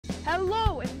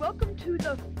Hello and welcome to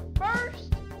the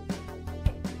first.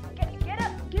 Get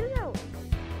it out.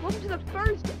 Welcome to the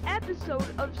first episode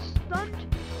of Stunt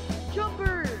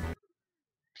Jumper.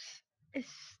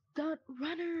 Stunt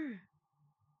Runner.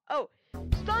 Oh,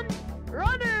 Stunt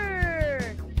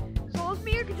Runner. So let's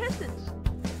meet your contestants.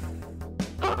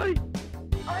 Hi.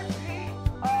 I'm Pete.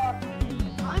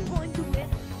 I'm going to win,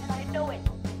 and I know it.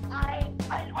 I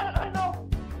know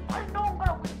I'm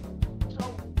gonna win. So,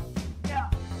 yeah.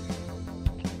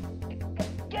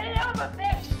 Get it out of my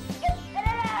face. Get it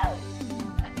out.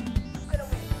 I'm gonna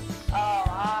win. Oh,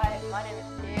 hi. My name is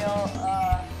Neil.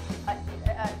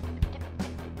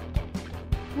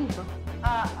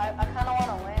 I kind of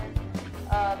want to win.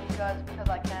 Because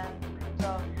I can. So,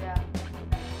 yeah.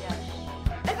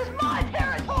 This is my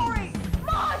territory.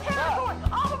 My territory.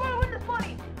 I'm gonna win this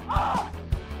money.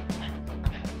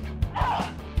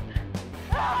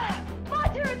 My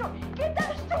territory! Get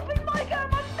that stupid mic out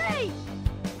of my face!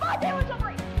 My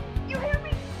territory! You hear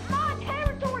me? My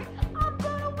territory! I'm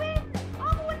gonna win!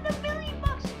 I'm gonna win the $1 million!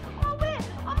 I'm gonna win!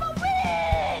 I'm gonna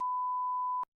win!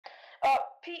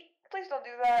 Pete, please don't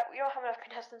do that. We don't have enough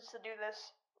contestants to do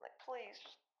this. Like, please.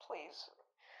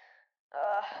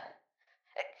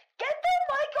 Get the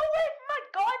mic away from my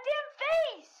goddamn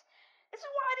face! This is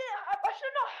why I should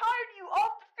have not hired you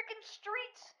off the freaking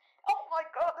streets! Oh my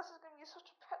god, this is gonna be such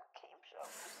a pet game show.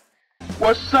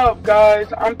 What's up,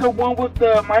 guys? I'm the one with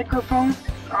the microphone.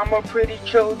 I'm a pretty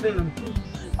chill dude.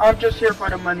 I'm just here for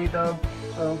the money, though,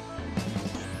 so.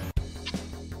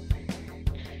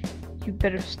 You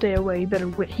better stay away. You better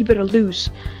win. You better lose.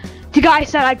 The guy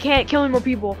said I can't kill any more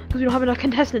people because we don't have enough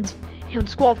contestants. He'll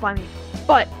disqualify me.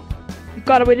 But you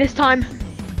gotta win this time.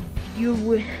 You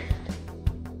win.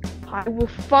 I will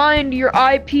find your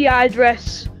IP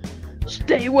address.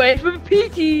 Stay away from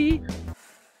PT.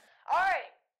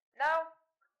 Alright, now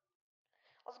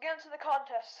let's get into the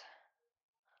contest.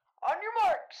 On your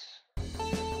marks.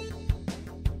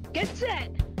 Get set.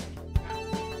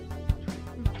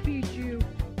 Beat you.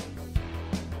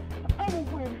 I will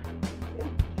win.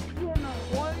 You're not.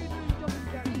 Why are you doing jumping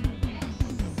jacks?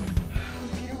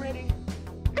 Get ready.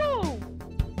 Go.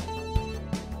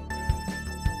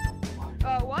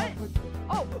 What?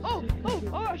 Oh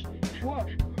gosh. What?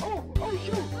 Oh,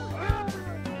 shoot!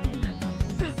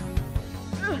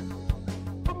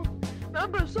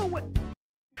 I'm gonna so wet.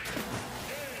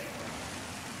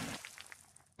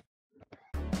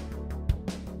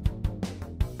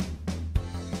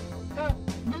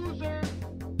 Loser!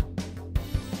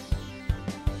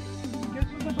 Guess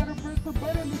who's the better press the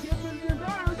button to get $1 million?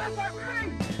 That's not me!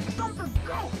 Something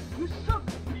go! You suck,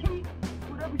 Pete!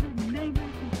 Whatever your name is,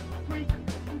 you freak!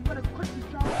 You better quit this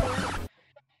job.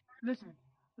 Listen,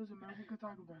 man, we can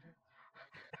talk about it.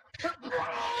 It's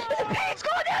Pete's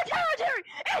goddamn territory!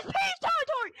 It's Pete's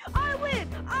territory! I win!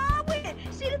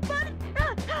 See the button?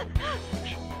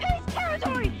 Pete's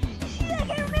territory! You see that,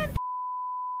 cameraman?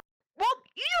 Well,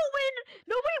 you don't win!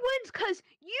 Nobody wins because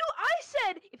I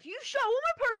said if you shot one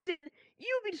more person,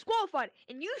 you would be disqualified.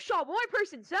 And you shot one more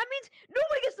person. So that means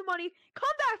nobody gets the money.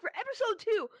 Come back for episode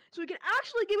 2 so we can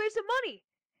actually give away some money.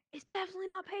 It's definitely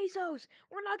not pesos.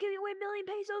 We're not giving away $1 million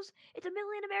pesos. It's $1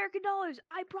 million American dollars.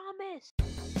 I promise.